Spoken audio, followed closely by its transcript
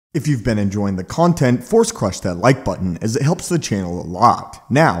If you've been enjoying the content, force crush that like button as it helps the channel a lot.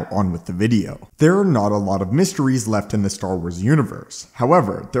 Now, on with the video. There are not a lot of mysteries left in the Star Wars universe.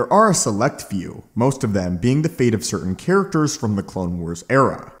 However, there are a select few, most of them being the fate of certain characters from the Clone Wars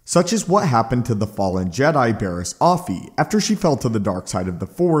era. Such as what happened to the fallen Jedi Barriss Offee after she fell to the dark side of the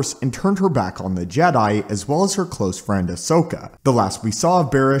Force and turned her back on the Jedi, as well as her close friend Ahsoka. The last we saw of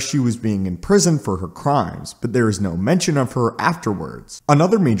Barriss, she was being imprisoned for her crimes, but there is no mention of her afterwards.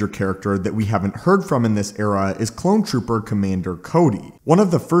 Another major character that we haven't heard from in this era is Clone Trooper Commander Cody, one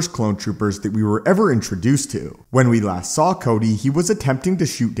of the first clone troopers that we were ever introduced to. When we last saw Cody, he was attempting to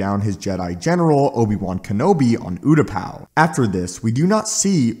shoot down his Jedi General Obi-Wan Kenobi on Utapau. After this, we do not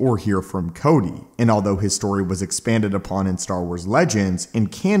see or hear from Cody, and although his story was expanded upon in Star Wars Legends, in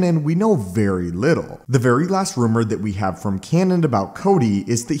canon we know very little. The very last rumor that we have from canon about Cody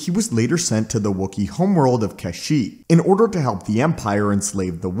is that he was later sent to the Wookiee homeworld of Kashyyyk in order to help the Empire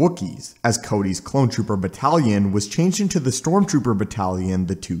enslave the Wookiees, as Cody's Clone Trooper Battalion was changed into the Stormtrooper Battalion,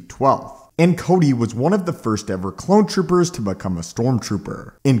 the 212th. And Cody was one of the first ever clone troopers to become a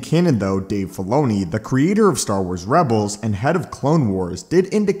stormtrooper. In canon though, Dave Filoni, the creator of Star Wars Rebels and head of Clone Wars,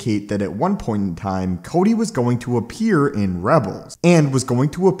 did indicate that at one point in time, Cody was going to appear in Rebels, and was going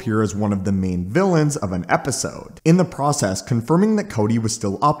to appear as one of the main villains of an episode, in the process confirming that Cody was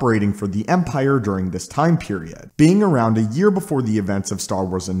still operating for the Empire during this time period, being around a year before the events of Star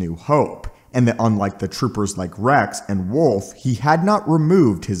Wars A New Hope, and that unlike the troopers like Rex and Wolf, he had not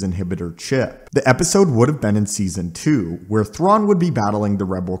removed his inhibitor chip. The episode would have been in Season 2, where Thrawn would be battling the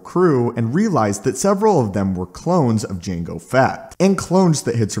Rebel crew and realized that several of them were clones of Jango Fett, and clones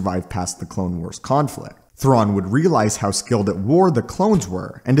that had survived past the Clone Wars conflict. Thrawn would realize how skilled at war the clones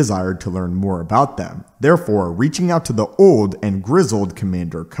were and desired to learn more about them, therefore reaching out to the old and grizzled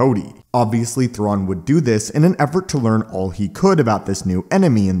Commander Cody. Obviously, Thrawn would do this in an effort to learn all he could about this new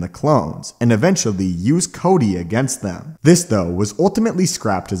enemy in the clones, and eventually use Cody against them. This though was ultimately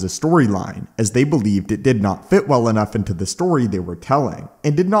scrapped as a storyline, as they believed it did not fit well enough into the story they were telling,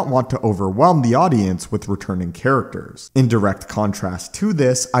 and did not want to overwhelm the audience with returning characters. In direct contrast to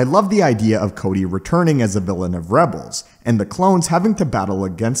this, I love the idea of Cody returning as a villain of Rebels, and the clones having to battle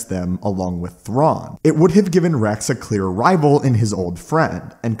against them along with Thrawn. It would have given Rex a clear rival in his old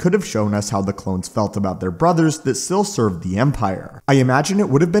friend, and could have shown us how the clones felt about their brothers that still served the Empire. I imagine it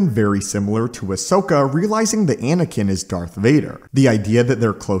would have been very similar to Ahsoka realizing that Anakin is Darth Vader, the idea that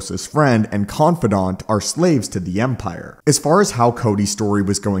their closest friend and confidant are slaves to the Empire. As far as how Cody's story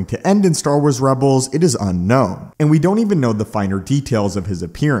was going to end in Star Wars Rebels, it is unknown, and we don't even know the finer details of his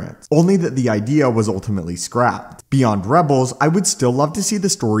appearance, only that the idea was ultimately scrapped. Beyond Rebels, I would still love to see the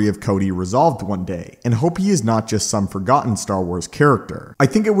story of Cody resolved one day, and hope he is not just some forgotten Star Wars character. I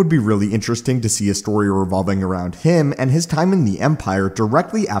think it would be really interesting to see a story revolving around him and his time in the Empire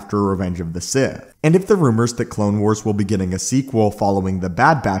directly after Revenge of the Sith. And if the rumors that Clone Wars will be getting a sequel following The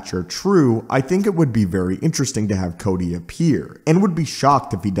Bad Batch are true, I think it would be very interesting to have Cody appear, and would be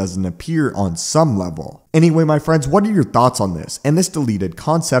shocked if he doesn't appear on some level. Anyway, my friends, what are your thoughts on this, and this deleted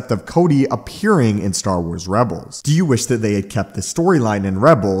concept of Cody appearing in Star Wars Rebels? Do you wish that they had kept the storyline in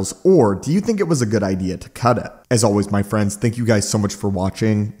Rebels, or do you think it was a good idea to cut it? As always, my friends, thank you guys so much for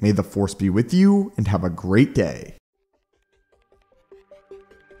watching. May the Force be with you, and have a great day.